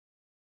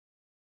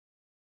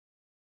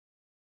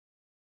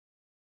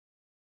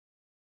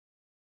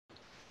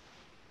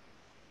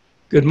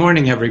Good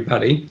morning,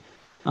 everybody.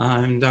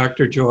 I'm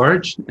Dr.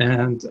 George,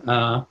 and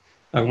I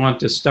want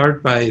to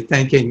start by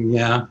thanking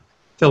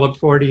Philip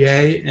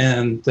Fortier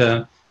and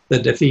the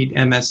Defeat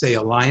MSA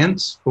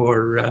Alliance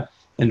for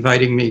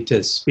inviting me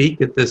to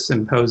speak at this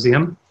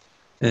symposium.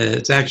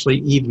 It's actually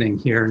evening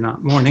here,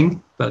 not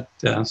morning, but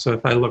so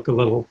if I look a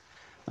little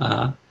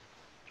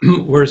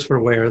worse for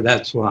wear,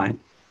 that's why.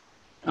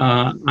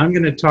 I'm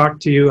going to talk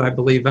to you. I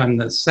believe I'm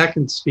the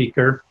second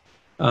speaker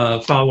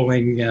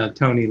following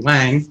Tony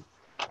Lang,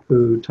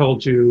 who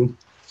told you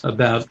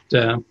about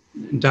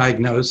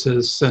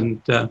diagnosis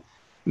and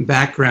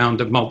background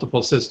of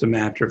multiple system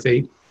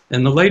atrophy.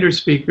 And the later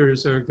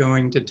speakers are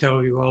going to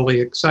tell you all the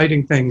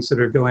exciting things that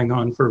are going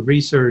on for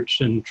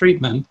research and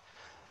treatment.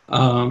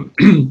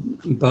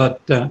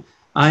 But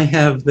I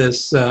have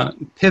this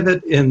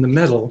pivot in the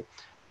middle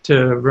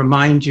to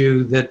remind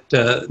you that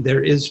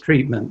there is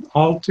treatment.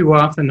 All too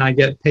often I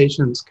get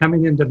patients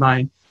coming into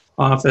my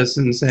office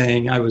and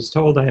saying, I was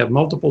told I have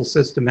multiple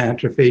system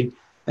atrophy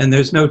and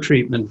there's no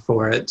treatment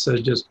for it, so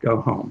just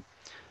go home.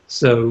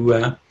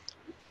 So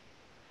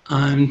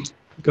I'm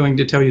going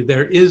to tell you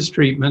there is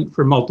treatment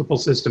for multiple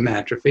system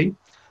atrophy.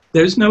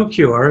 There's no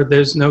cure,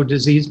 there's no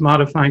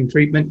disease-modifying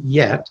treatment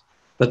yet,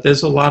 but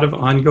there's a lot of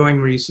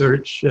ongoing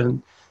research.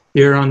 And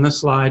here on the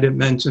slide, it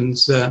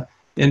mentions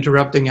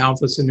interrupting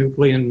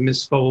alpha-synuclein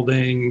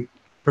misfolding,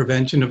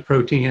 prevention of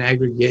protein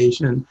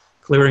aggregation,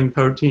 clearing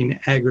protein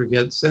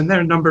aggregates, and there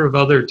are a number of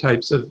other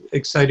types of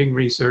exciting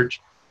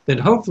research that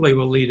hopefully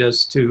will lead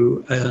us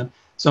to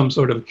some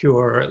sort of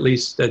cure, or at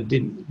least a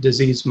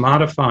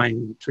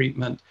disease-modifying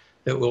treatment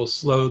that will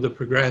slow the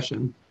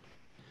progression.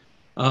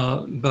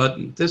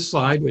 But this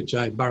slide, which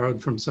I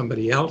borrowed from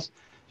somebody else,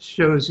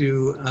 shows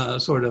you a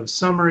sort of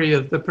summary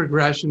of the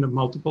progression of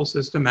multiple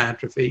system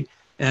atrophy.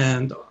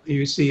 And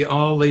you see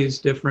all these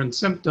different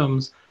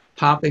symptoms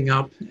popping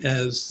up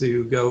as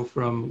you go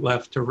from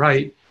left to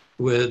right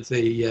with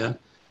the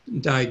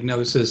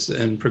diagnosis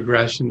and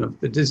progression of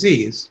the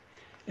disease.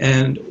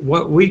 And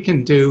what we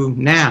can do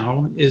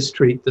now is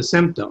treat the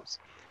symptoms.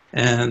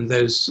 And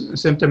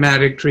there's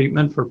symptomatic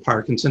treatment for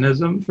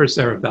Parkinsonism, for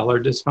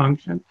cerebellar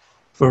dysfunction,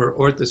 for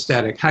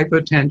orthostatic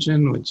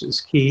hypotension, which is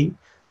key,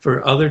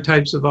 for other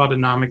types of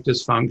autonomic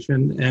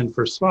dysfunction, and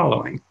for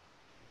swallowing.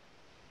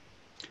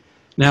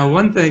 Now,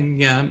 one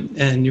thing,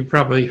 and you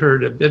probably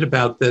heard a bit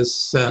about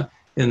this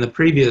in the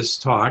previous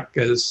talk,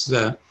 is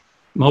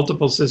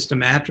multiple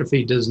system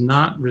atrophy does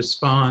not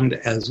respond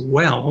as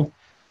well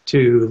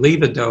to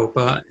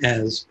levodopa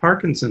as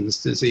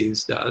Parkinson's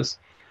disease does.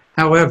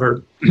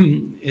 However,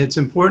 it's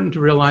important to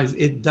realize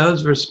it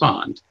does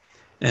respond.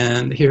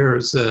 And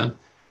here's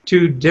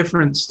two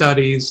different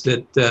studies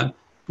that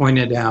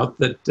pointed out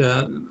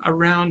that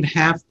around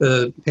half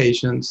the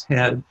patients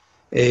had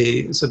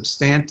a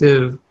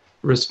substantive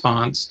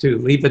response to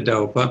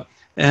levodopa,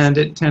 and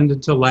it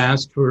tended to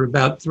last for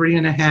about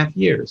 3.5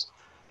 years.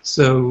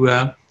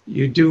 So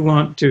you do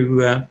want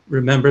to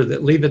remember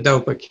that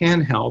levodopa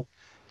can help.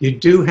 You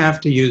do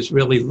have to use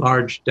really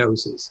large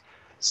doses.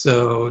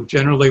 So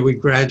generally we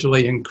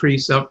gradually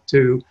increase up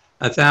to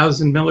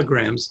 1,000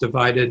 milligrams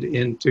divided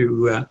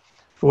into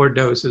 4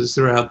 doses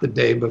throughout the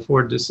day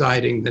before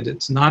deciding that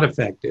it's not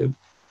effective.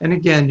 And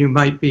again, you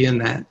might be in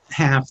that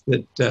half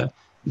that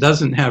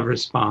doesn't have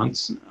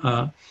response.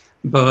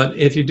 But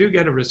if you do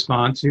get a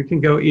response, you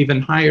can go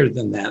even higher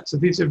than that. So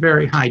these are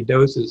very high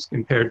doses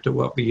compared to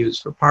what we use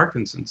for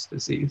Parkinson's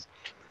disease.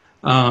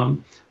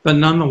 But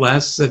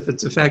nonetheless, if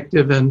it's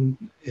effective and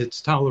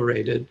it's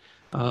tolerated,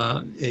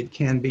 it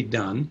can be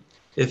done.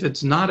 If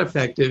it's not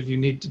effective, you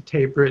need to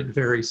taper it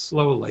very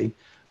slowly.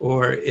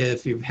 Or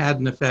if you've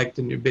had an effect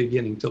and you're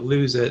beginning to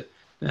lose it,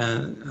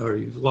 or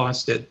you've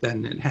lost it,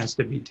 then it has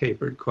to be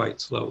tapered quite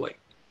slowly.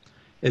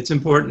 It's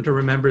important to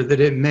remember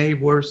that it may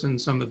worsen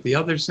some of the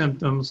other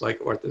symptoms like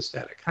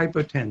orthostatic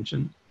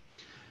hypotension.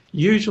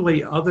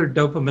 Usually other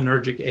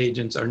dopaminergic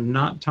agents are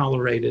not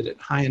tolerated at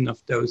high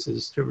enough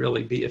doses to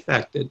really be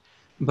effective,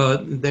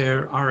 but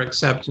there are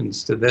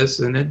exceptions to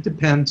this, and it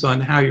depends on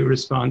how you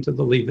respond to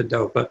the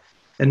levodopa.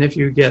 And if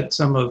you get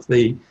some of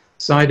the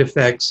side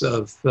effects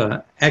of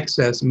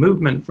excess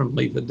movement from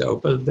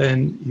levodopa,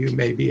 then you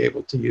may be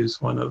able to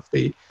use one of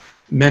the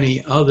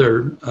many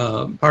other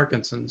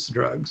Parkinson's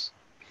drugs.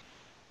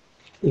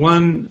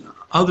 One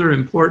other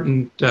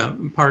important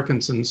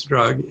Parkinson's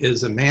drug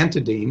is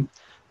amantadine.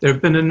 There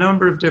have been a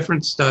number of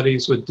different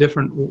studies with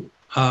different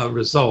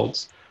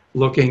results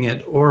looking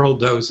at oral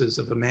doses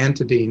of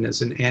amantadine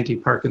as an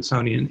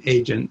anti-Parkinsonian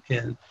agent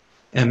in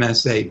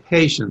MSA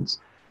patients.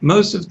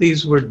 Most of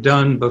these were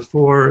done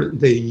before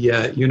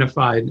the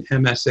Unified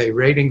MSA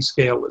Rating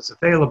Scale was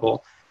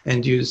available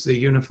and used the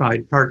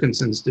Unified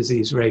Parkinson's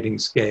Disease Rating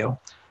Scale,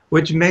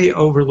 which may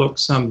overlook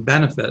some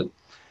benefit.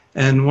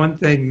 And one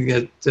thing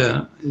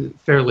that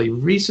fairly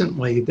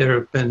recently, there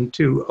have been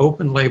 2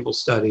 open label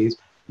studies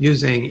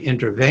using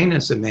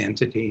intravenous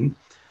amantadine,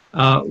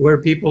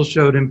 where people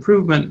showed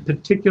improvement,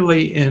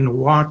 particularly in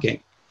walking.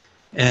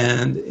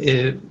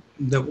 And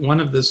one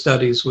of the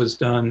studies was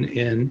done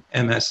in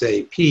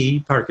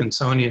MSAP,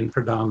 Parkinsonian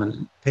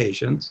predominant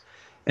patients,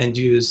 and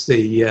used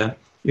the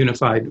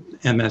Unified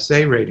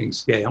MSA Rating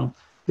Scale.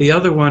 The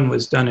other one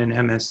was done in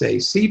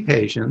MSA-C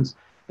patients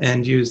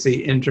and used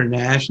the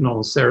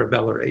International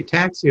Cerebellar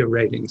Ataxia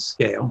Rating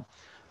Scale.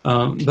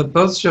 But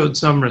both showed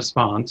some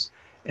response.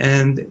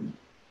 And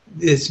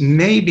this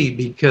may be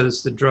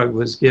because the drug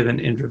was given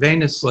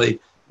intravenously,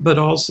 but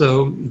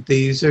also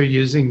these are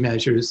using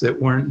measures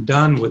that weren't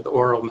done with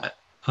oral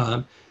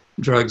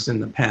drugs in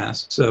the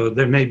past. So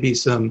there may be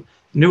some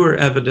newer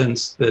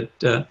evidence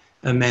that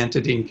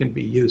amantadine can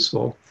be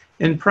useful.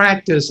 In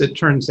practice, it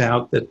turns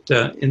out that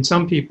in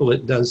some people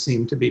it does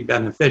seem to be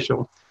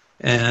beneficial,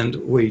 and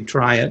we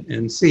try it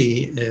and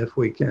see if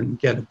we can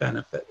get a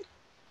benefit.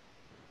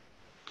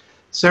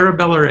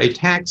 Cerebellar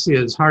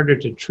ataxia is harder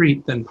to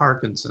treat than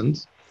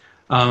Parkinson's,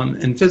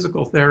 and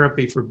physical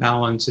therapy for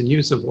balance and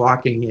use of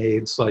walking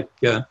aids like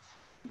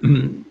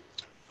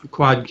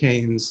quad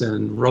canes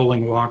and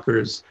rolling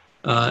walkers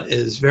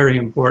is very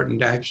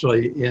important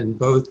actually in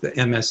both the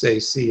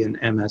MSA-C and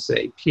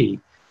MSA-P.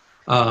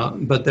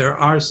 But there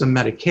are some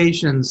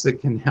medications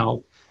that can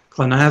help.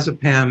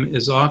 Clonazepam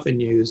is often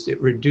used. It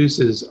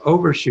reduces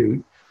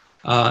overshoot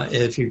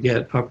if you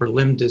get upper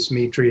limb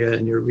dysmetria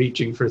and you're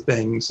reaching for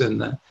things and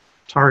the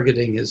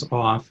targeting is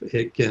off.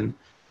 It can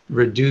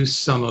reduce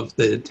some of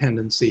the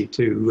tendency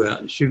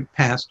to shoot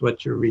past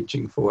what you're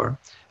reaching for.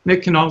 And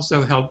it can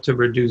also help to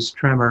reduce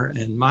tremor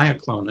and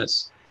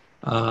myoclonus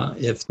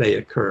if they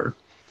occur.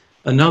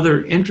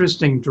 Another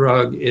interesting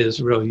drug is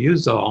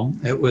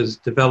riluzole. It was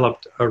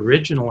developed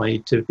originally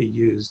to be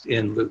used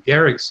in Lou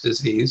Gehrig's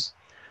disease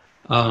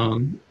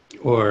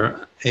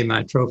or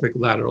amyotrophic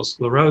lateral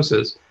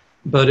sclerosis,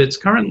 but it's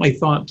currently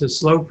thought to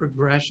slow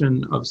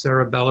progression of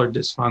cerebellar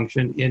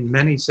dysfunction in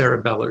many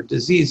cerebellar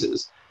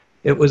diseases.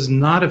 It was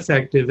not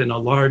effective in a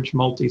large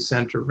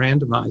multi-center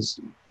randomized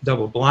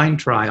double-blind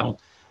trial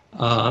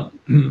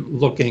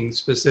looking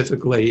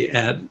specifically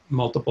at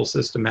multiple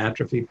system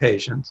atrophy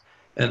patients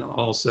and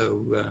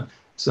also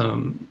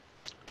some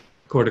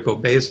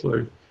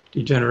corticobasilar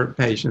degenerate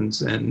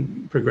patients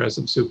and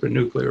progressive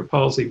supranuclear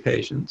palsy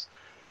patients.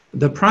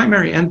 The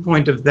primary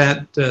endpoint of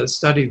that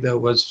study, though,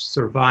 was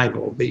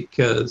survival,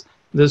 because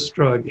this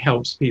drug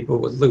helps people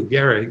with Lou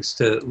Gehrig's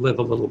to live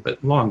a little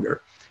bit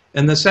longer.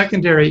 And the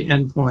secondary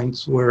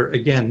endpoints were,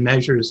 again,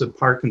 measures of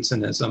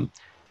Parkinsonism.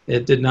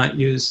 It did not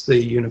use the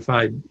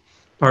Unified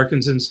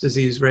Parkinson's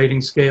Disease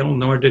Rating Scale,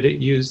 nor did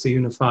it use the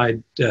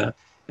Unified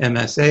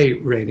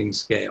MSA Rating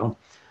Scale.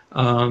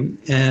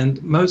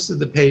 And most of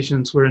the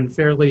patients were in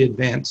fairly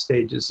advanced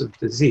stages of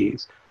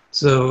disease.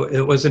 So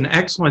it was an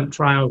excellent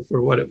trial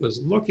for what it was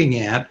looking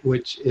at,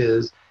 which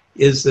is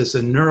this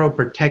a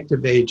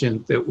neuroprotective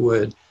agent that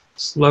would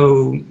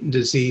slow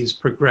disease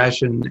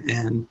progression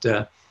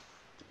and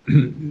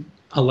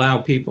allow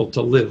people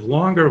to live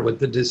longer with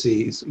the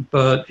disease,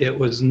 but it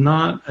was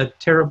not a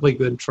terribly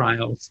good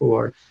trial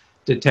for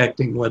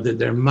detecting whether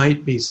there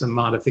might be some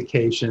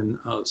modification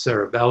of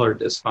cerebellar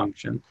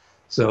dysfunction.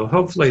 So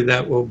hopefully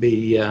that will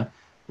be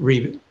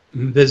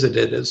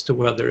revisited as to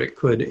whether it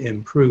could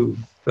improve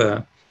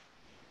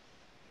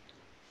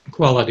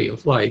quality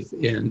of life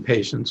in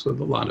patients with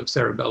a lot of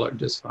cerebellar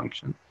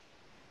dysfunction.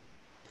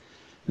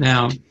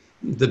 Now,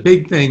 the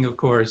big thing, of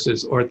course,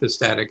 is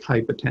orthostatic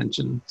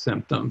hypotension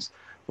symptoms.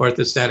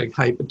 Orthostatic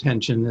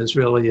hypotension is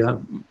really a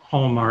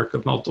hallmark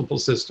of multiple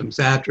systems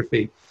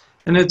atrophy.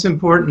 And it's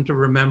important to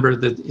remember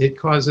that it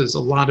causes a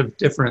lot of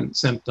different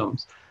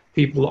symptoms.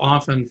 People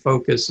often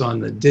focus on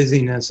the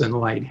dizziness and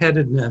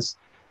lightheadedness,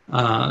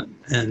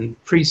 and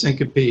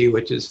presyncope,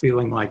 which is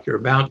feeling like you're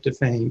about to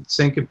faint,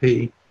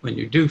 syncope, when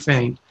you do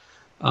faint,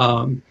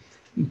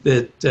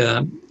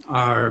 that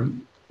are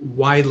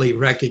widely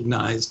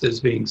recognized as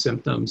being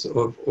symptoms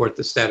of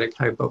orthostatic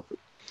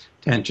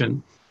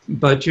hypotension.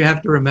 But you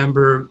have to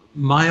remember,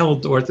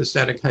 mild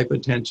orthostatic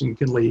hypotension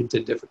can lead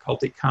to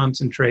difficulty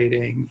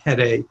concentrating,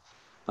 headache,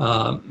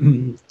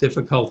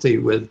 difficulty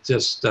with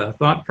just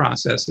thought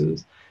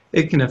processes.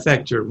 It can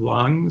affect your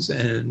lungs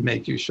and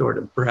make you short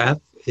of breath.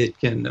 It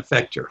can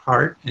affect your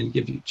heart and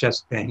give you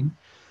chest pain.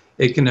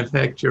 It can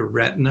affect your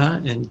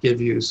retina and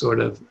give you sort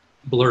of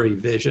blurry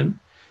vision.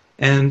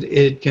 And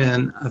it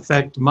can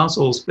affect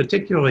muscles,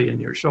 particularly in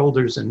your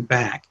shoulders and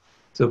back.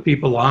 So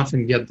people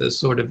often get this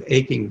sort of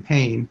aching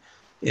pain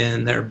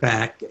in their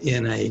back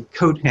in a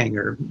coat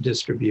hanger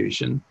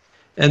distribution.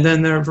 And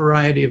then there are a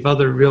variety of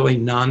other really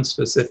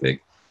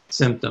non-specific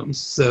symptoms.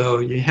 So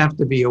you have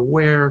to be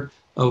aware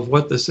of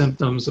what the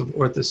symptoms of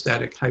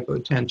orthostatic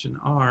hypotension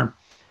are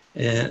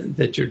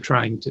that you're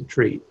trying to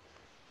treat.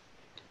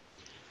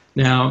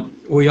 Now,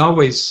 we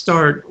always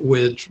start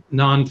with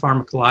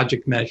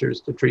non-pharmacologic measures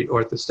to treat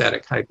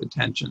orthostatic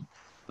hypotension.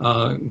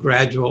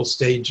 Gradual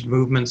staged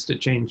movements to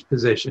change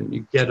position.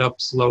 You get up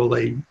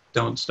slowly,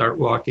 don't start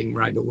walking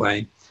right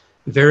away.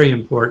 Very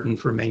important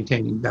for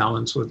maintaining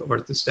balance with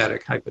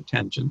orthostatic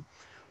hypotension.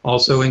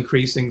 Also,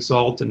 increasing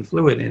salt and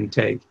fluid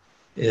intake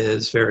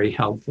is very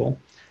helpful.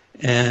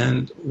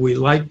 And we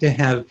like to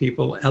have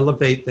people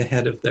elevate the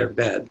head of their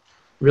bed.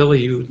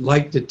 Really, you'd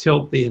like to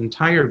tilt the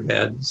entire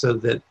bed so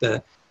that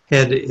the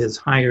head is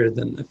higher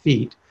than the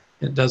feet.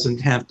 It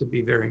doesn't have to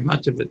be very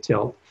much of a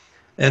tilt.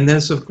 And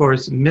this, of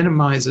course,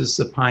 minimizes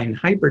supine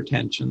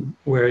hypertension,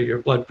 where your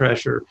blood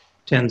pressure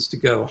tends to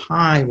go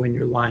high when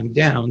you're lying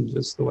down,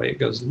 just the way it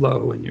goes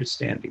low when you're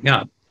standing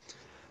up.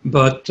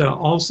 But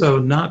also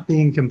not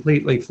being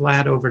completely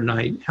flat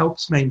overnight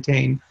helps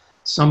maintain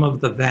some of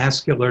the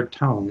vascular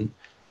tone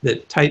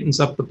that tightens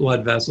up the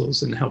blood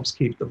vessels and helps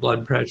keep the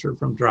blood pressure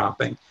from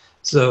dropping.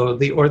 So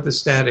the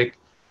orthostatic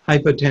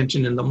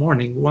hypotension in the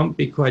morning won't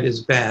be quite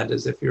as bad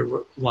as if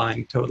you're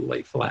lying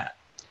totally flat.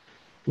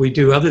 We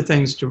do other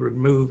things to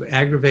remove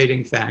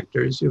aggravating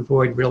factors. You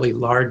avoid really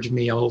large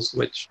meals,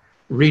 which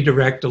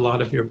redirect a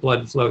lot of your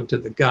blood flow to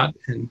the gut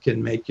and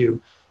can make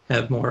you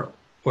have more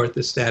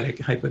orthostatic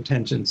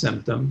hypotension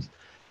symptoms.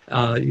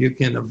 You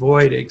can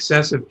avoid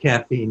excessive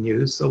caffeine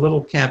use. A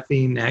little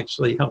caffeine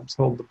actually helps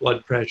hold the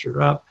blood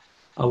pressure up.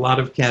 A lot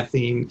of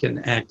caffeine can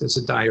act as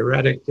a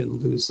diuretic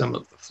and lose some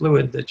of the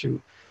fluid that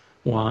you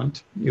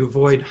want. You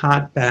avoid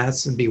hot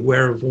baths and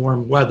beware of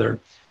warm weather,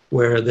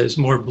 where there's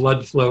more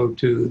blood flow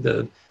to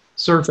the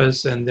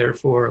surface and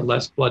therefore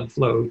less blood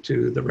flow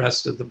to the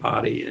rest of the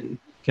body and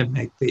can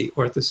make the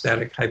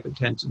orthostatic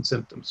hypotension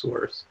symptoms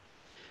worse.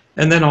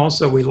 And then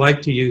also we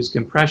like to use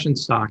compression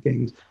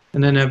stockings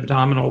and an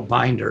abdominal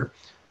binder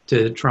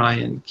to try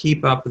and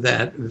keep up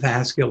that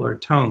vascular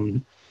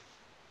tone,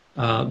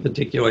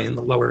 particularly in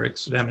the lower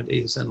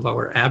extremities and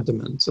lower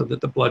abdomen, so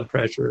that the blood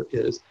pressure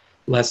is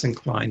less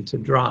inclined to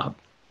drop.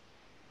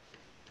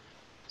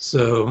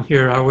 So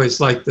here I always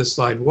like this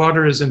slide.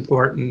 Water is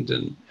important,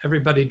 and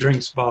everybody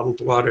drinks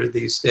bottled water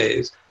these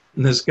days.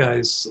 And this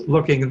guy's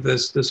looking at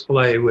this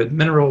display with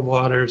mineral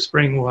water,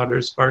 spring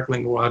water,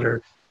 sparkling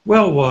water,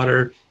 well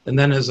water, and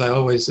then, as I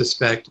always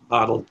suspect,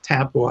 bottled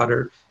tap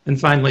water, and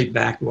finally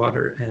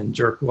backwater and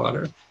jerk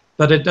water.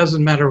 But it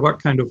doesn't matter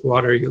what kind of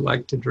water you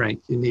like to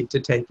drink. You need to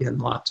take in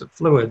lots of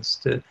fluids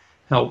to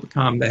help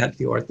combat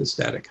the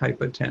orthostatic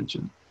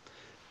hypotension.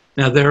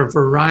 Now, there are a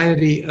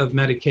variety of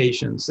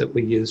medications that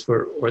we use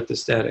for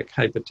orthostatic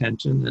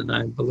hypertension, and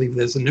I believe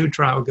there's a new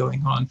trial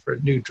going on for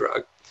a new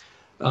drug.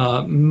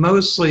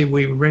 Mostly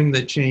we ring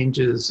the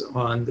changes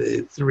on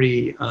the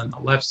three on the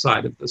left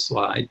side of the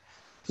slide.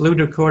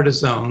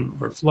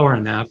 Fludrocortisone, or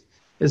Florinef,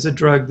 is a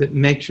drug that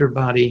makes your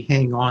body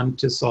hang on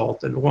to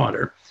salt and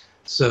water.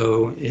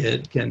 So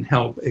it can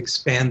help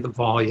expand the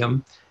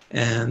volume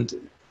and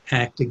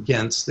act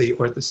against the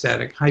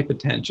orthostatic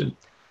hypotension.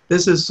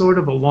 This is sort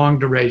of a long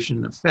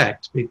duration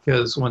effect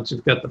because once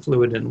you've got the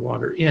fluid and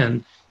water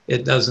in,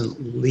 it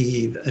doesn't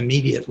leave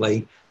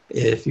immediately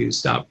if you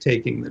stop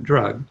taking the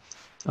drug.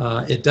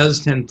 It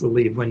does tend to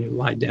leave when you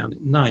lie down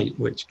at night,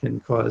 which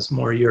can cause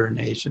more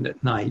urination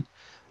at night.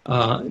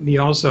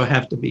 You also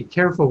have to be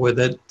careful with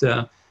it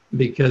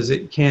because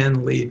it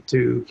can lead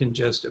to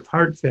congestive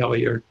heart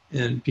failure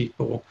in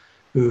people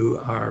who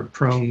are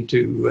prone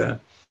to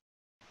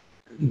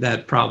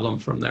that problem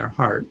from their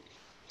heart.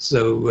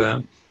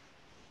 So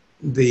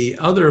the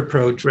other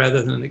approach,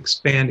 rather than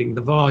expanding the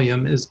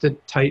volume, is to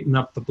tighten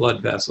up the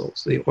blood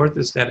vessels. The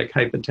orthostatic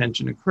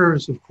hypotension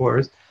occurs, of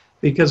course,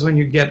 because when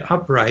you get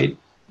upright,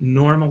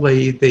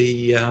 normally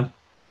the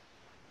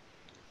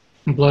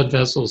blood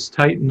vessels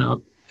tighten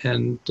up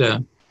and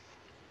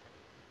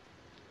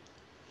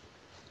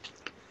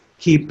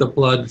keep the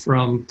blood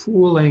from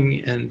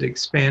pooling and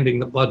expanding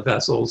the blood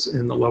vessels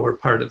in the lower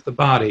part of the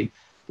body,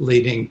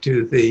 leading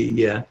to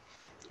the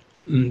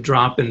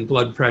drop in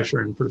blood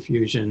pressure and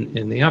perfusion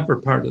in the upper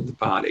part of the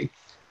body.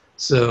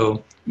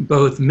 So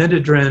both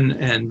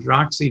midodrine and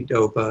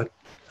droxidopa,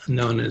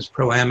 known as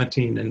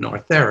Proamotine and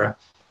Northera,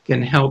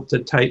 can help to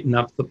tighten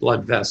up the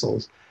blood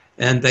vessels.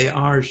 And they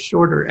are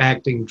shorter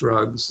acting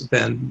drugs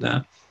than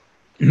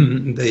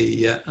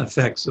the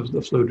effects of the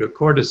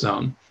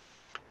fludrocortisone.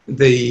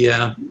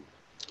 The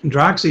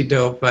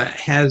droxidopa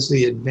has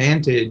the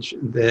advantage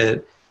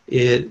that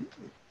it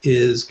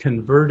is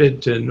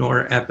converted to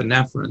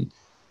norepinephrine.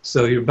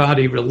 So your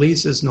body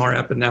releases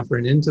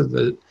norepinephrine into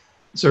the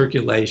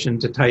circulation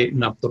to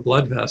tighten up the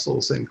blood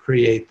vessels and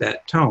create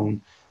that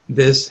tone.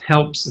 This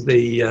helps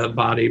the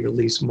body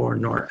release more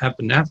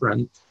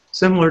norepinephrine,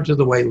 similar to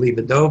the way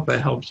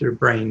levodopa helps your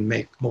brain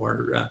make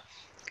more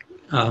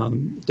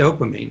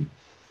dopamine.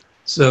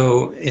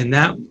 So in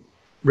that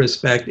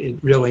respect, it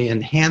really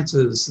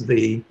enhances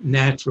the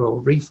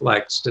natural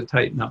reflex to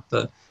tighten up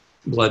the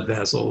blood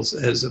vessels,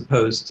 as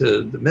opposed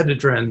to the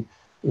midodrine,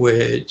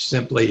 which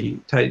simply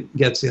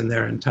gets in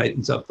there and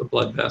tightens up the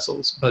blood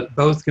vessels. But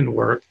both can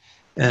work,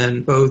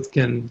 and both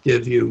can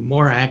give you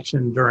more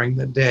action during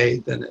the day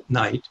than at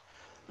night.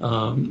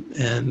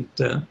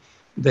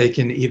 They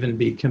can even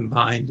be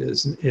combined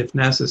if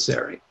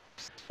necessary.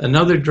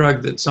 Another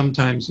drug that's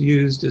sometimes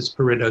used is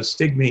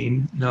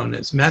pyridostigmine, known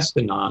as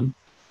Mestinon.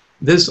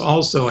 This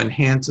also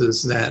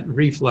enhances that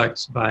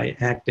reflex by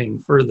acting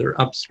further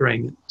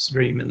upstream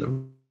in the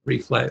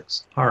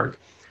reflex arc.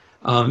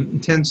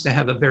 It tends to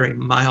have a very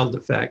mild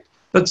effect,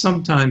 but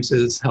sometimes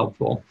is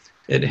helpful.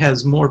 It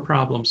has more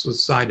problems with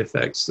side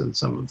effects than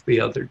some of the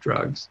other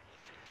drugs.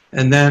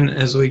 And then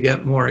as we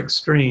get more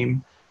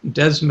extreme,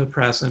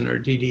 desmopressin, or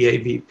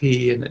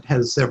DDAVP, and it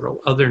has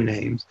several other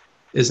names,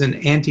 is an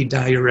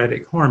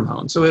antidiuretic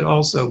hormone. So it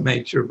also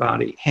makes your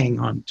body hang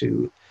on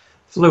to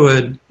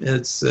fluid.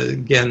 It's,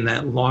 again,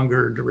 that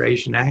longer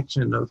duration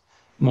action of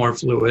more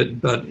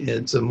fluid, but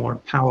it's a more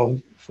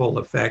powerful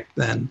effect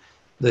than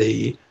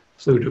the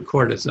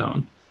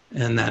fludrocortisone,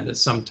 and that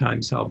is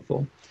sometimes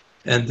helpful.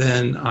 And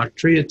then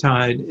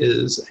octreotide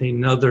is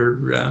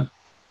another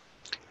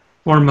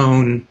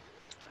hormone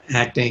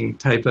acting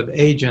type of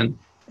agent,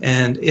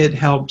 and it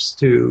helps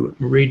to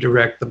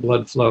redirect the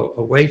blood flow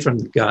away from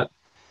the gut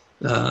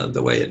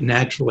the way it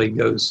naturally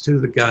goes to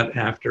the gut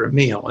after a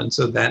meal. And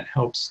so that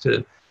helps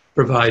to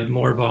provide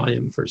more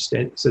volume for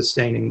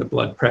sustaining the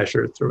blood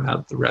pressure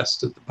throughout the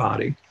rest of the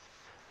body.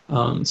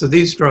 So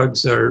these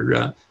drugs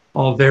are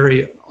all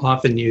very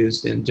often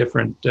used in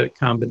different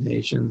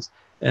combinations,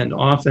 and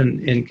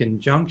often in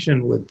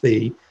conjunction with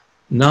the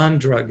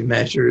non-drug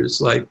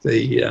measures like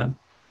the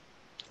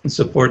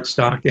support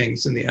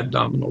stockings and the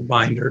abdominal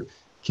binder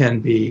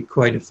can be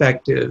quite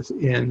effective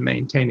in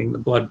maintaining the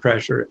blood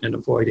pressure and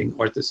avoiding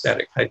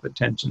orthostatic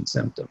hypotension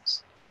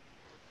symptoms.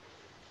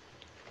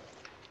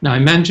 Now, I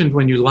mentioned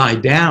when you lie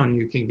down,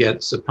 you can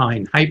get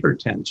supine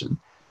hypertension,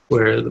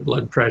 where the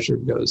blood pressure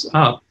goes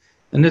up.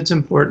 And it's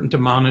important to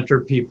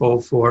monitor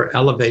people for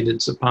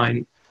elevated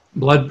supine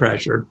blood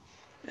pressure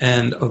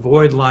and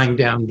avoid lying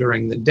down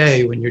during the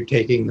day when you're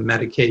taking the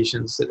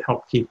medications that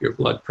help keep your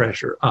blood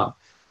pressure up.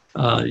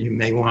 You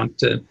may want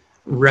to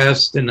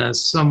rest in a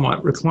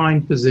somewhat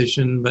reclined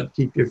position, but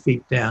keep your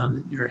feet down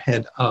and your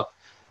head up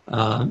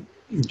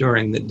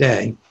during the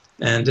day.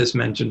 And as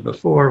mentioned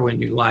before,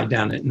 when you lie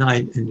down at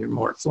night and you're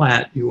more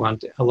flat, you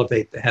want to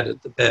elevate the head of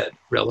the bed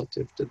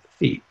relative to the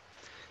feet.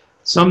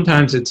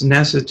 Sometimes it's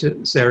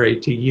necessary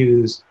to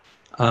use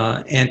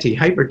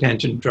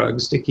antihypertension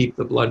drugs to keep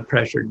the blood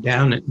pressure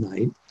down at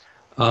night.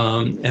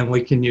 And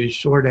we can use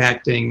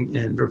short-acting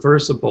and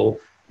reversible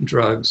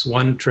drugs.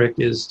 One trick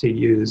is to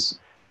use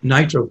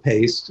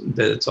nitro-paste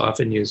that's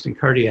often used in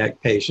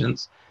cardiac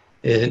patients.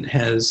 It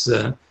has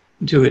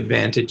two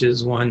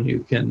advantages. One, you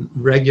can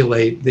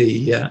regulate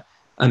the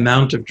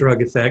amount of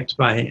drug effect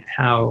by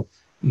how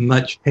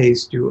much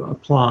paste you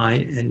apply,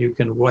 and you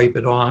can wipe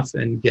it off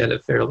and get a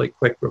fairly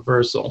quick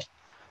reversal.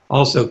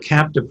 Also,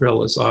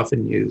 captopril is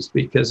often used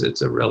because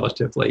it's a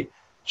relatively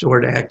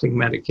short-acting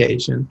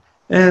medication,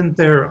 and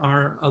there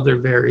are other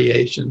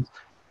variations.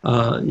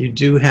 You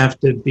do have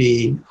to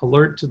be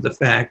alert to the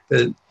fact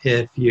that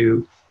if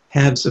you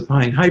have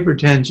supine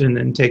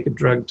hypertension and take a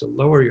drug to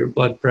lower your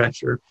blood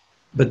pressure,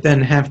 but then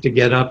have to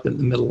get up in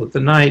the middle of the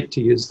night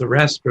to use the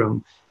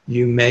restroom,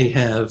 you may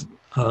have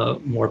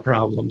more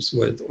problems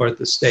with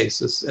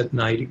orthostasis at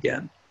night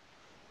again.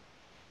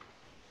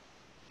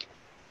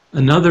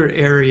 Another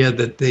area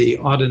that the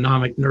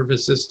autonomic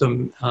nervous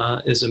system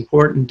is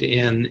important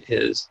in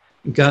is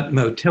gut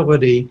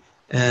motility,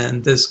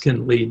 and this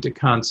can lead to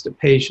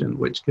constipation,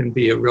 which can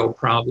be a real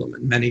problem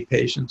in many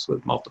patients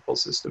with multiple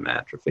system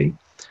atrophy.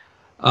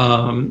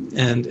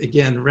 And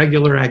again,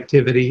 regular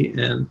activity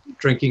and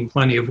drinking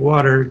plenty of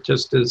water,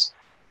 just as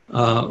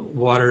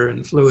water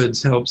and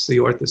fluids helps the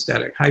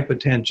orthostatic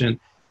hypotension,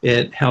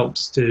 it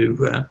helps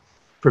to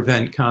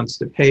prevent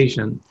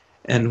constipation.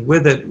 And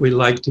with it, we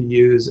like to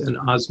use an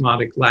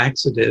osmotic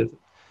laxative.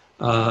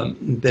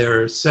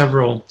 There are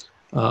several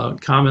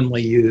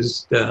commonly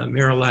used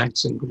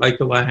Miralax and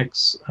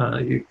Glycolax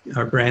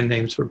are brand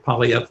names for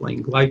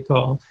polyethylene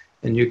glycol,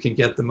 and you can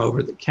get them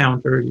over the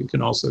counter. You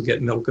can also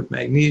get milk of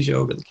magnesia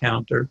over the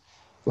counter.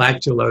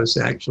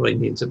 Lactulose actually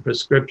needs a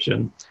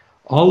prescription.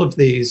 All of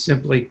these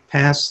simply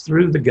pass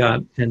through the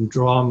gut and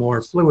draw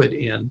more fluid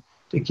in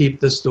to keep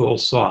the stool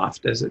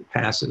soft as it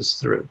passes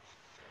through.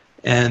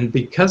 And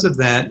because of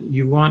that,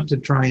 you want to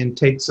try and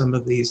take some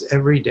of these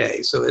every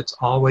day, so it's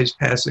always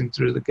passing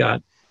through the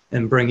gut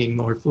and bringing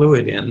more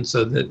fluid in,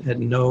 so that at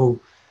no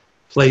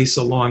place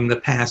along the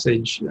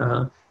passage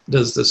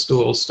does the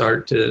stool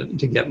start to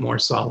get more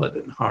solid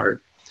and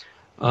hard.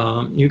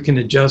 You can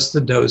adjust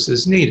the dose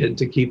as needed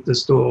to keep the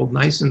stool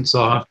nice and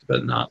soft,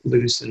 but not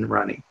loose and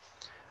runny.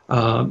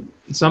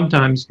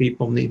 Sometimes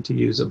people need to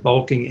use a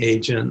bulking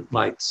agent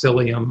like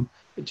psyllium,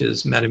 which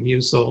is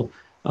Metamucil,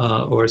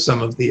 or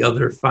some of the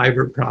other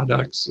fiber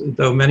products,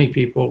 though many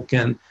people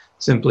can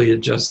simply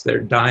adjust their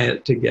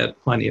diet to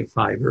get plenty of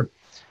fiber.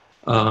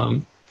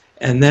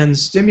 And then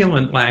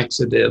stimulant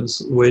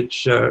laxatives,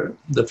 which are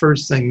the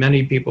first thing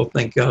many people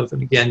think of,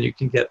 and again, you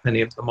can get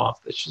many of them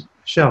off the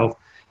shelf,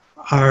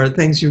 are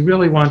things you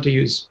really want to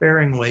use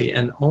sparingly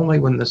and only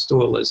when the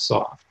stool is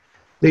soft.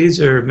 These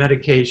are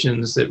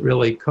medications that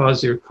really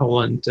cause your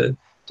colon to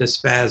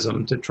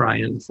spasm to try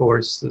and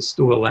force the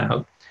stool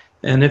out.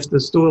 And if the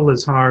stool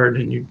is hard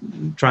and you're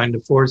trying to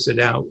force it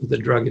out with a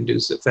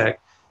drug-induced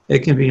effect, it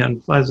can be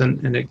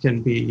unpleasant and it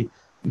can be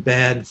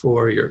bad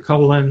for your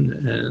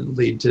colon and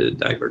lead to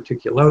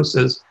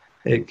diverticulosis.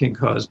 It can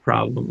cause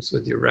problems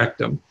with your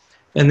rectum.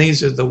 And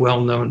these are the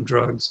well-known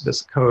drugs,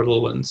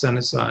 Bisacodyl and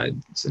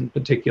Senosides in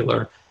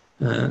particular,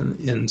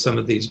 in some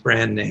of these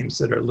brand names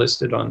that are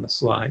listed on the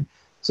slide.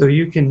 So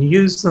you can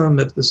use them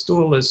if the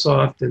stool is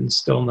soft and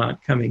still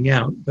not coming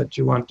out, but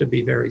you want to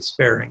be very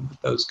sparing with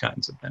those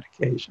kinds of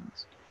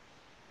medications.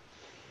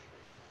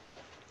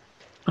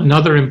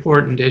 Another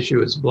important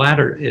issue is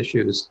bladder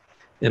issues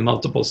in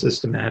multiple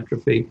system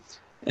atrophy.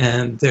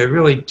 And there are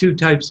really two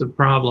types of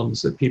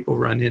problems that people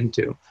run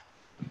into.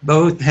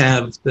 Both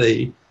have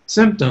the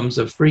symptoms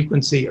of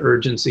frequency,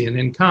 urgency, and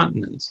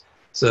incontinence.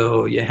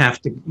 So you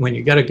have to, when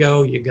you gotta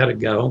go, you gotta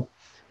go.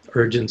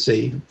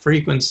 Urgency.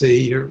 Frequency,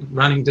 you're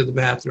running to the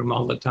bathroom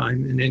all the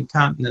time. And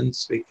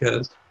incontinence,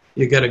 because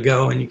you gotta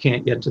go and you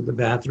can't get to the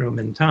bathroom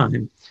in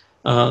time.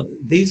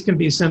 These can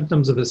be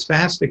symptoms of a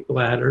spastic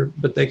bladder,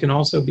 but they can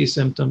also be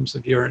symptoms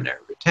of urinary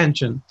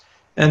retention,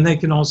 and they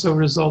can also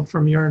result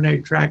from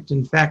urinary tract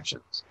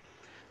infections.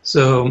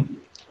 So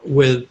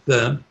with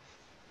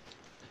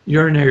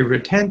urinary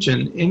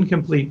retention,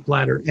 incomplete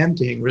bladder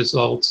emptying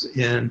results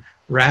in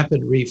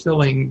rapid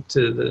refilling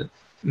to the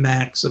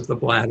max of the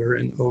bladder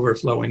and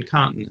overflow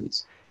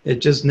incontinence. It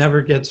just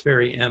never gets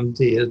very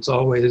empty. It's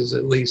always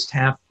at least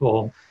half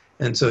full.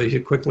 And so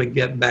you quickly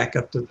get back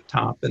up to the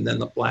top, and then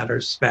the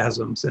bladder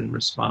spasms in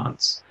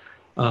response.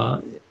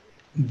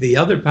 The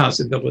other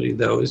possibility,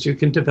 though, is you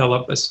can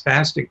develop a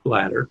spastic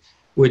bladder,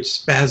 which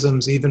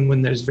spasms even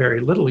when there's very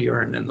little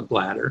urine in the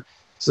bladder.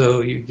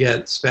 So you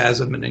get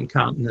spasm and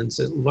incontinence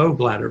at low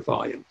bladder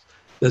volumes.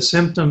 The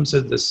symptoms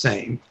are the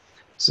same.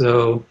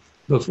 So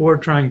before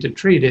trying to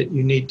treat it,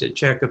 you need to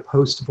check a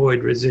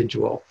post-void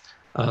residual.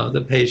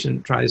 The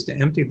patient tries to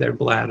empty their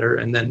bladder,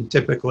 and then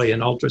typically an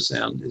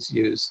ultrasound is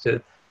used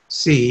to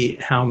see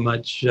how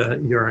much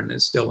urine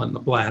is still in the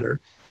bladder.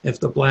 If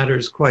the bladder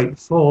is quite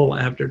full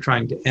after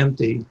trying to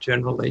empty,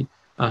 generally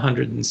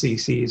 100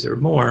 cc's or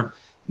more,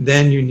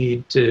 then you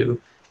need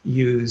to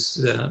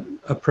use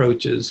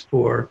approaches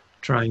for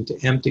trying to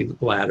empty the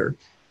bladder.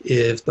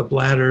 If the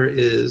bladder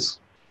is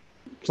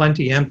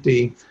plenty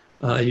empty,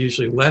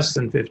 usually less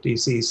than 50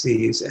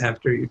 cc's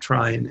after you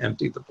try and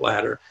empty the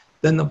bladder,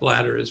 then the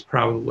bladder is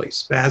probably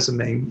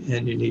spasming,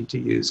 and you need to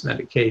use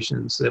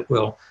medications that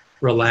will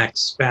relax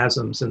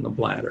spasms in the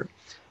bladder.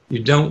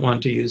 You don't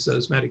want to use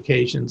those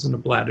medications in a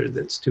bladder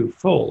that's too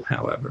full,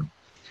 however.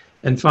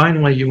 And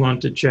finally, you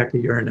want to check a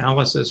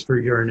urinalysis for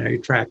urinary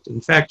tract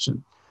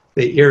infection.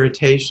 The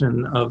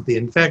irritation of the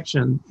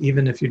infection,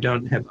 even if you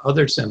don't have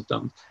other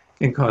symptoms,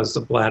 can cause the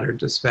bladder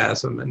to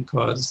spasm and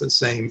cause the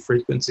same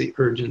frequency,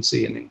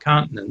 urgency, and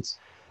incontinence.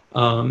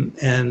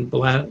 And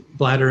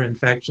bladder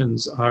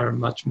infections are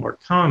much more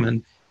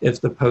common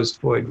if the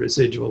post-void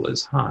residual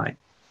is high.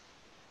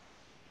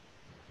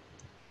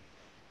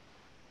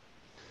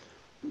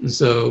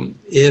 So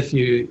if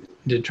you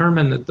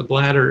determine that the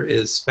bladder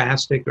is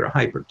spastic or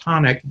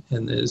hypertonic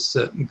and there's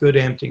good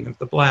emptying of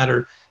the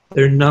bladder,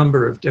 there are a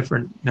number of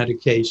different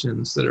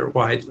medications that are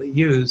widely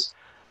used.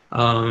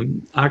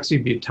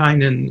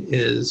 Oxybutynin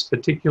is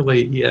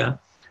particularly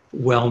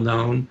well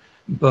known,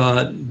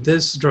 but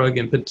this drug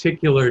in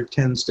particular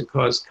tends to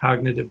cause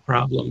cognitive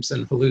problems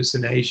and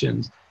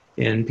hallucinations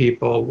in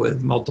people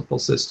with multiple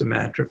system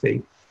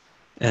atrophy.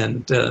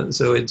 And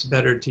so it's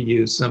better to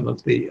use some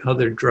of the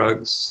other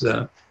drugs.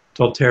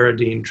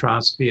 Tolterodine,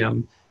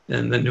 trospium,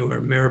 and the newer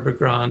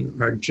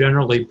mirabegron are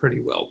generally pretty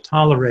well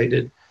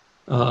tolerated.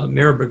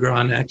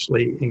 Mirabegron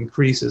actually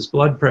increases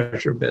blood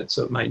pressure a bit,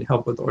 so it might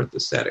help with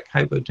orthostatic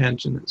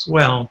hypotension as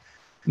well.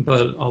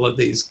 But all of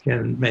these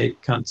can make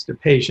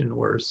constipation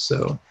worse,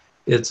 so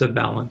it's a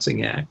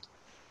balancing act.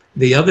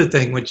 The other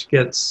thing which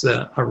gets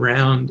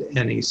around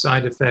any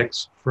side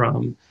effects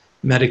from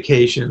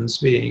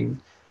medications being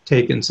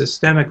taken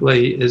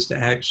systemically is to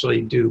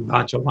actually do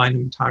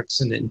botulinum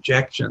toxin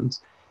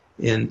injections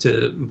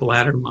into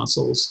bladder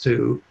muscles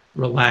to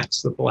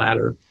relax the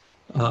bladder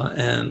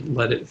and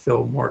let it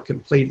fill more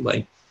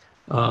completely.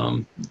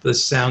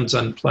 This sounds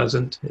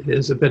unpleasant. It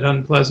is a bit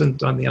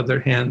unpleasant. On the other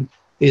hand,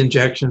 the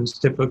injections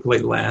typically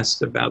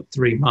last about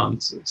 3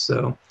 months,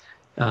 so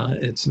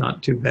it's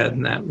not too bad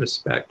in that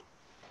respect.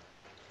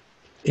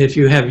 If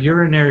you have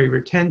urinary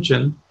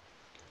retention,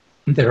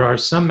 there are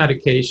some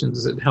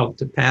medications that help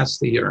to pass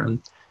the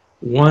urine.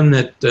 One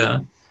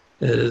that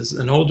is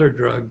an older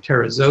drug,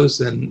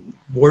 terazosin,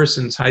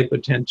 worsens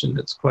hypotension.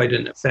 It's quite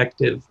an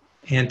effective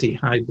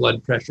anti-high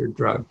blood pressure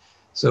drug.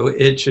 So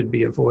it should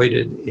be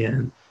avoided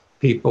in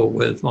people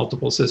with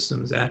multiple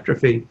systems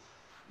atrophy.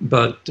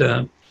 But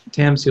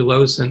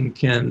tamsulosin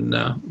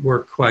can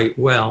work quite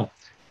well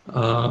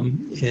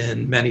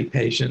in many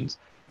patients.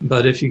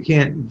 But if you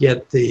can't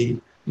get the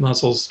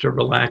muscles to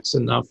relax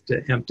enough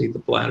to empty the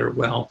bladder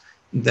well,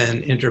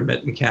 then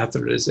intermittent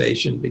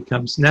catheterization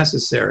becomes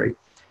necessary.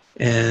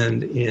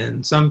 And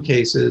in some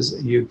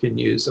cases, you can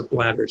use a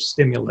bladder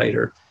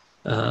stimulator,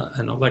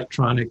 an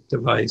electronic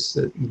device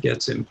that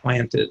gets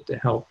implanted to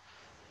help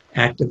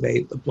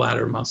activate the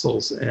bladder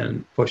muscles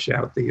and push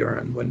out the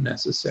urine when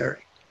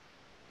necessary.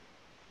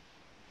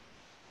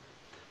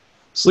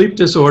 Sleep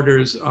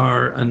disorders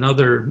are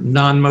another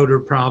non-motor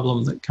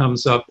problem that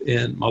comes up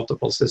in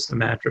multiple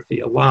system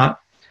atrophy a lot.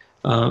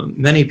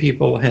 Many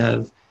people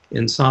have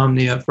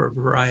insomnia for a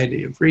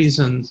variety of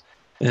reasons,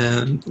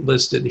 and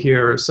listed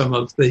here are some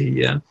of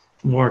the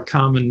more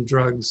common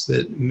drugs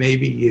that may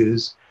be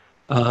used.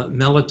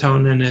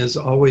 Melatonin is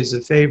always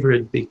a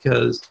favorite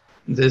because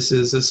this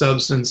is a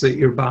substance that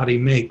your body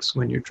makes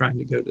when you're trying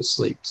to go to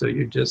sleep. So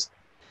you're just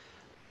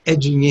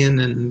edging in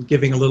and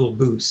giving a little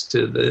boost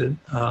to the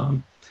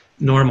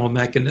normal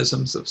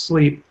mechanisms of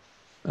sleep.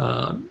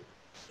 And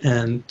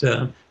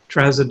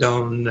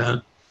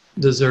trazodone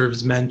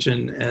deserves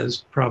mention as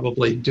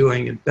probably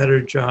doing a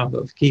better job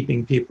of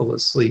keeping people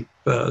asleep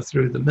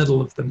through the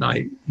middle of the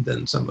night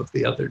than some of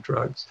the other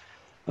drugs.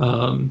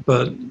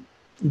 But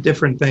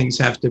different things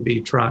have to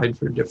be tried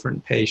for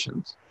different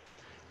patients.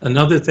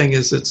 Another thing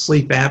is that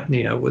sleep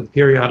apnea with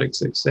periodic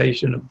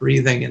cessation of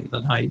breathing in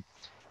the night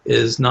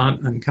is not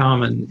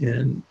uncommon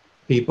in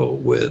people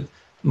with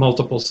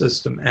multiple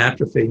system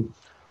atrophy.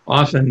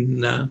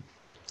 Often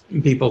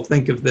people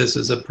think of this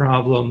as a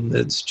problem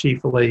that's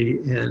chiefly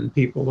in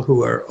people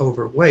who are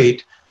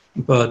overweight,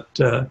 but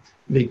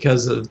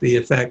because of the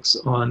effects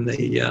on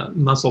the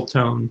muscle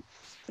tone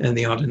and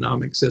the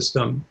autonomic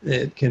system,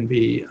 it can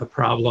be a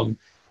problem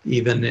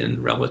even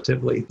in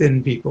relatively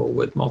thin people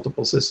with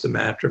multiple system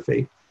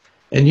atrophy.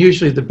 And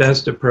usually the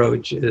best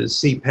approach is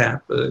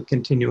CPAP, a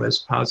continuous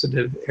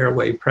positive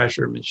airway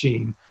pressure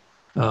machine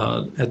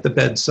at the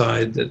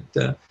bedside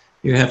that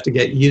you have to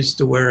get used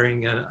to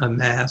wearing a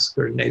mask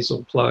or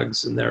nasal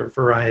plugs, and there are a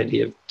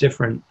variety of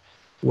different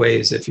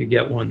ways. If you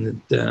get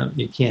one that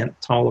you can't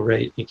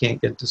tolerate, you can't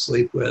get to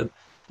sleep with,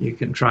 you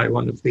can try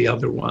one of the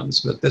other ones.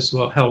 But this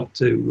will help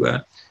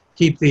to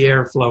keep the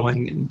air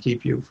flowing and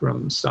keep you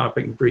from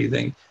stopping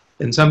breathing.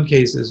 In some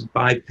cases,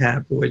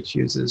 BiPAP, which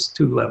uses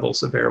 2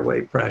 levels of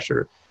airway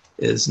pressure,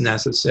 is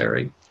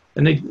necessary.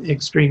 In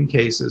extreme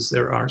cases,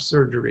 there are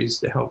surgeries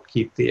to help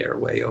keep the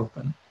airway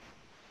open.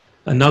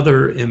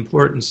 Another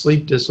important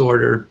sleep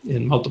disorder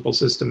in multiple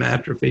system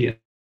atrophy and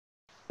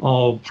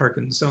all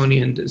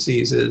Parkinsonian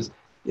diseases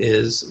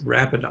is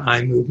rapid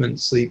eye movement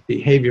sleep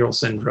behavioral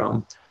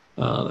syndrome.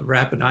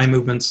 Rapid eye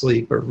movement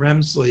sleep, or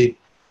REM sleep,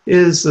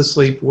 is the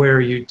sleep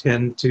where you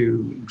tend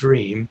to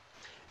dream.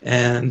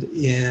 And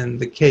in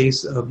the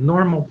case of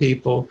normal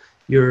people,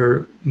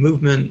 your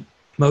movement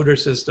motor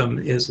system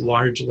is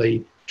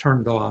largely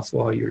turned off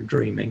while you're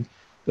dreaming.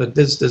 But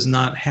this does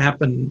not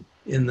happen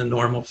in the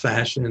normal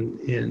fashion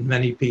in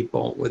many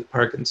people with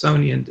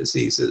Parkinsonian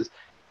diseases,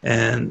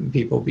 and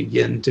people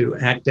begin to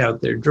act out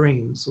their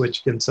dreams,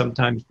 which can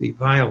sometimes be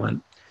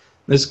violent.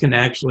 This can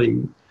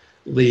actually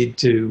lead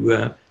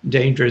to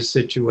dangerous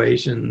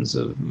situations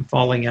of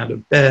falling out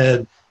of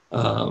bed,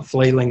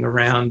 flailing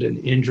around and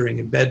injuring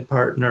a bed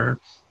partner,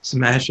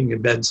 smashing a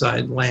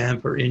bedside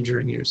lamp, or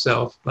injuring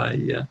yourself by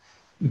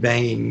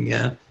banging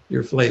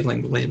your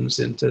flailing limbs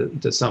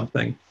into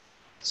something.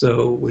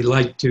 So we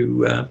like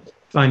to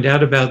find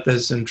out about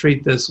this and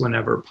treat this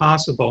whenever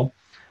possible.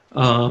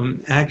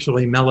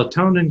 Actually,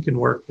 melatonin can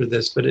work for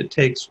this, but it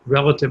takes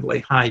relatively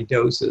high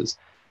doses,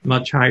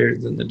 much higher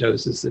than the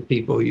doses that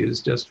people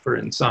use just for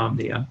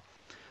insomnia.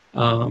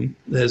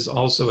 There's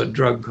also a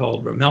drug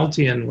called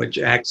Rameltian, which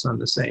acts on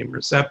the same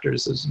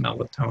receptors as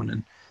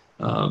melatonin,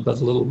 but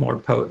a little more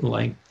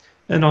potently,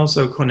 and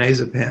also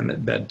clonazepam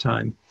at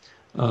bedtime.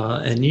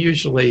 And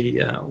usually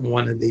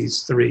one of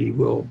these 3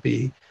 will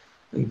be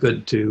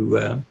good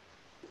to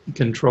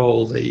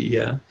control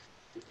the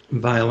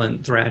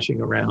violent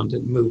thrashing around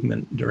and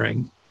movement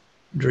during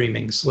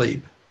dreaming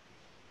sleep.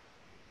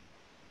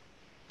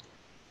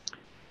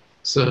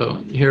 So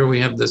here we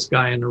have this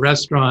guy in a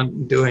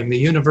restaurant doing the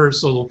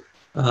universal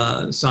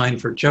sign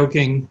for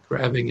choking,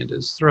 grabbing at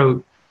his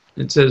throat.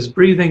 It says,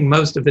 breathing,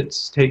 most of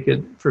it's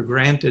taken for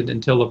granted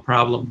until a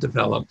problem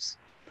develops.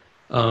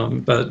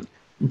 But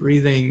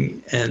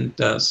breathing and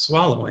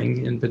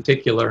swallowing in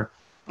particular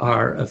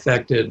are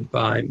affected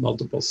by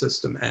multiple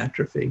system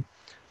atrophy.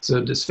 So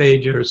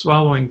dysphagia or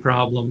swallowing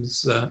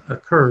problems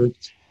occur.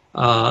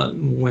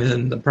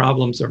 When the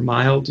problems are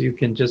mild, you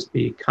can just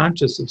be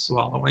conscious of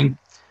swallowing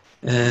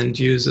and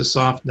use a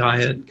soft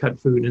diet, cut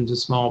food into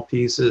small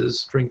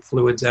pieces, drink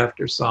fluids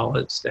after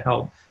solids to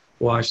help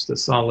wash the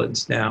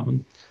solids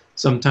down.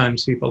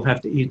 Sometimes people have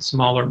to eat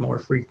smaller, more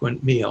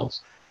frequent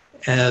meals.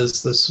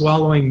 As the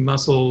swallowing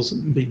muscles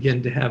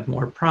begin to have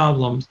more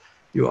problems,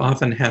 you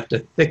often have to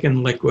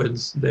thicken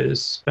liquids.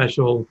 There's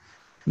special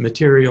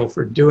material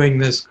for doing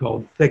this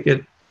called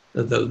thicket,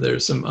 though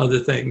there's some other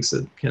things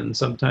that can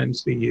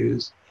sometimes be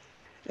used.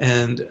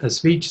 And a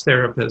speech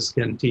therapist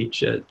can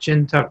teach a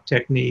chin tuck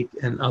technique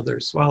and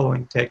other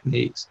swallowing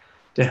techniques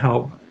to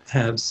help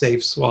have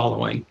safe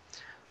swallowing.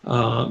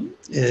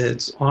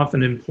 It's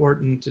often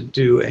important to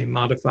do a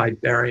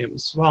modified barium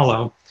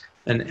swallow,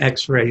 an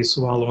X-ray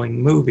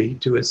swallowing movie,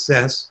 to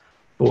assess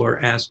for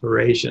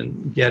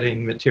aspiration,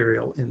 getting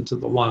material into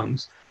the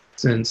lungs,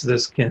 since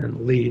this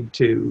can lead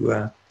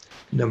to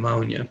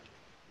pneumonia.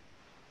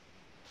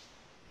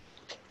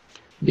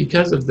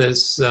 Because of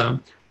this,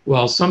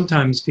 while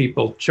sometimes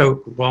people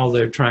choke while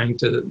they're trying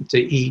to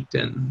eat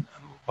and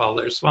while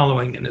they're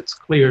swallowing, and it's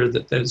clear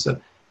that there's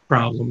a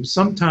problem,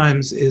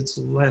 sometimes it's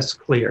less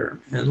clear,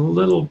 and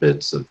little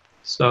bits of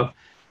stuff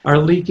are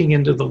leaking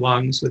into the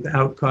lungs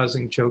without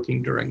causing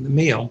choking during the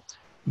meal.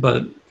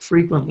 but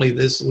frequently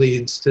this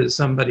leads to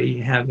somebody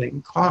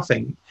having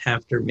coughing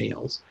after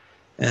meals.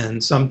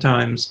 And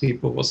sometimes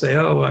people will say,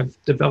 oh, I've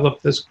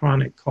developed this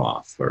chronic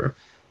cough, or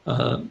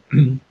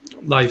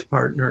life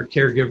partner,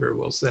 caregiver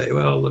will say,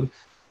 well, the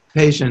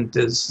patient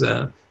has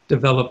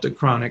developed a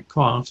chronic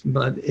cough,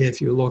 but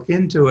if you look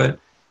into it,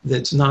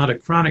 it's not a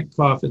chronic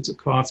cough, it's a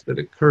cough that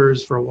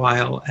occurs for a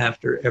while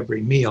after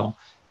every meal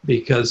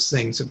because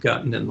things have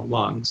gotten in the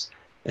lungs.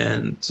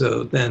 And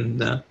so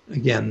then,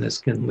 again, this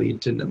can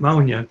lead to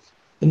pneumonia.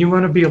 And you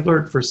want to be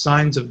alert for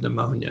signs of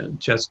pneumonia,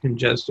 chest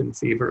congestion,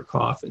 fever,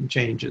 cough, and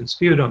change in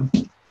sputum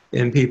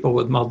in people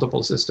with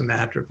multiple system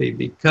atrophy,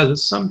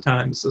 because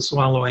sometimes the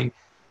swallowing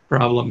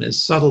problem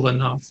is subtle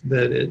enough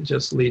that it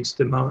just leads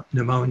to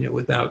pneumonia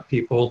without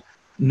people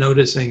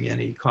noticing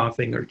any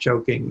coughing or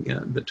choking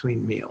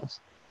between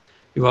meals.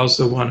 You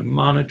also want to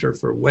monitor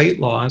for weight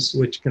loss,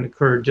 which can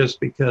occur just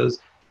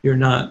because you're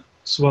not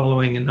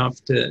swallowing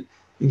enough to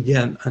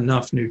get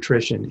enough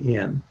nutrition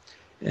in.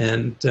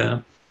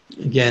 And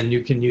again,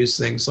 you can use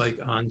things like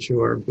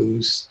Ensure,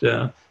 Boost,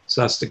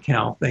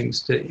 Sustacal,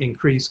 things to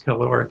increase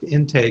caloric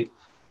intake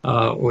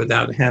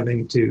without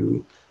having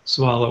to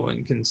swallow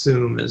and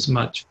consume as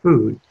much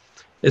food.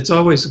 It's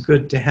always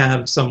good to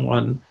have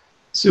someone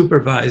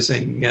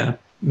supervising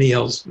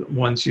meals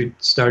once you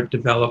start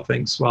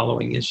developing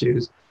swallowing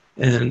issues.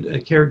 And a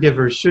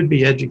caregiver should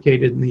be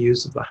educated in the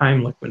use of the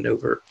Heimlich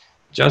maneuver,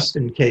 just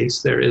in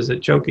case there is a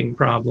choking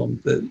problem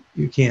that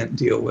you can't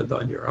deal with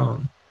on your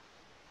own.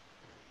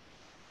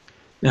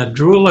 Now,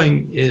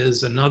 drooling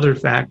is another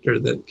factor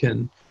that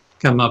can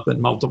come up in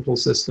multiple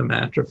system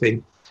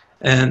atrophy.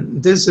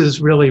 And this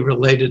is really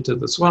related to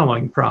the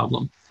swallowing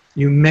problem.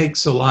 You make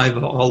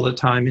saliva all the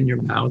time in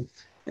your mouth,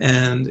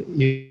 and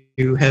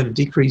you have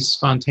decreased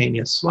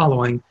spontaneous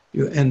swallowing.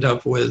 You end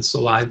up with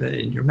saliva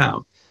in your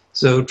mouth.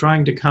 So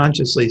trying to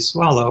consciously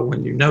swallow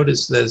when you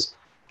notice this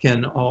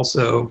can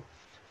also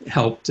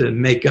help to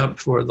make up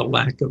for the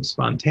lack of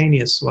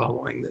spontaneous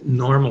swallowing that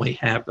normally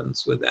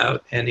happens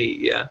without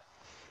any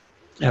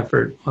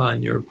effort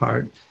on your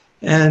part.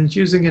 And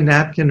using a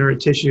napkin or a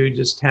tissue,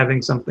 just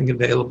having something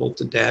available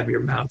to dab your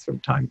mouth from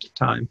time to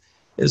time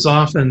is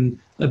often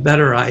a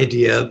better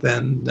idea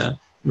than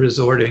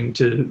resorting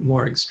to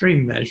more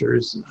extreme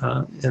measures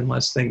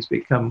unless things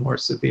become more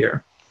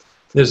severe.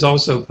 There's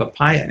also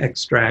papaya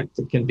extract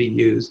that can be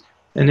used,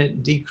 and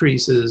it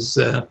decreases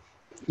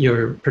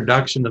your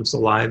production of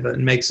saliva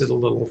and makes it a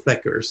little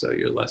thicker, so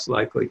you're less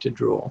likely to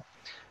drool.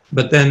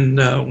 But then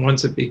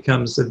once it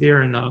becomes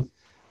severe enough,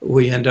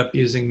 we end up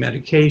using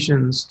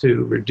medications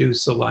to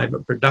reduce saliva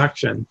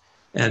production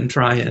and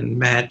try and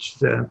match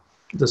the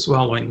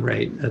swallowing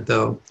rate,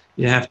 though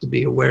you have to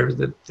be aware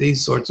that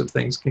these sorts of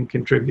things can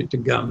contribute to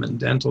gum and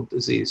dental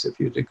disease if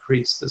you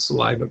decrease the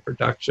saliva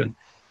production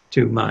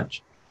too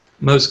much.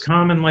 Most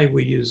commonly,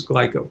 we use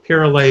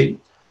glycopyrrolate.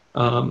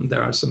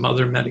 There are some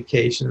other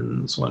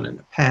medications, one in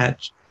a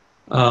patch,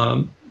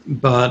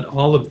 but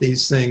all of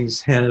these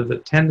things have a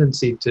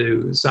tendency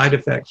to side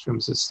effects from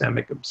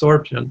systemic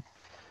absorption.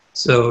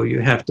 So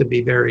you have to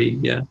be very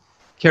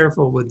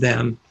careful with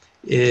them.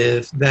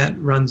 If that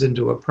runs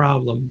into a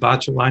problem,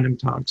 botulinum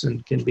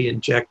toxin can be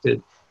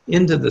injected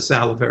into the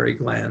salivary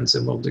glands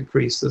and will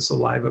decrease the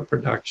saliva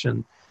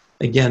production,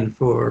 again,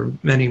 for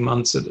many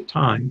months at a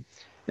time.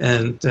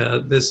 And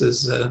this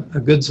is a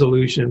good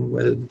solution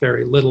with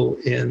very little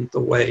in the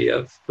way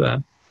of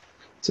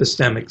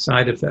systemic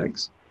side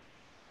effects.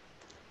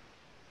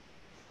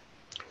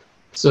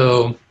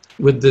 So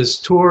with this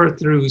tour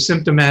through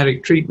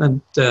symptomatic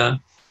treatment,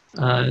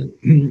 I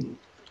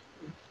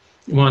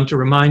want to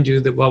remind you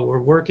that while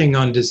we're working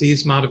on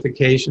disease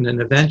modification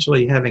and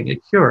eventually having a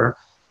cure,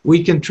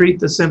 we can treat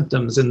the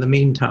symptoms in the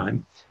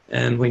meantime,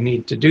 and we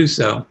need to do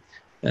so.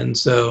 And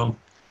so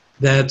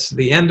that's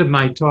the end of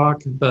my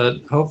talk,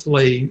 but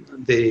hopefully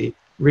the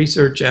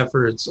research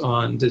efforts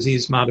on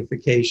disease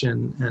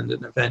modification and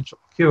an eventual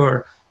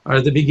cure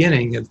are the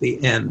beginning of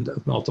the end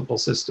of multiple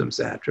systems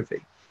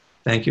atrophy.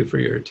 Thank you for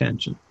your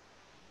attention.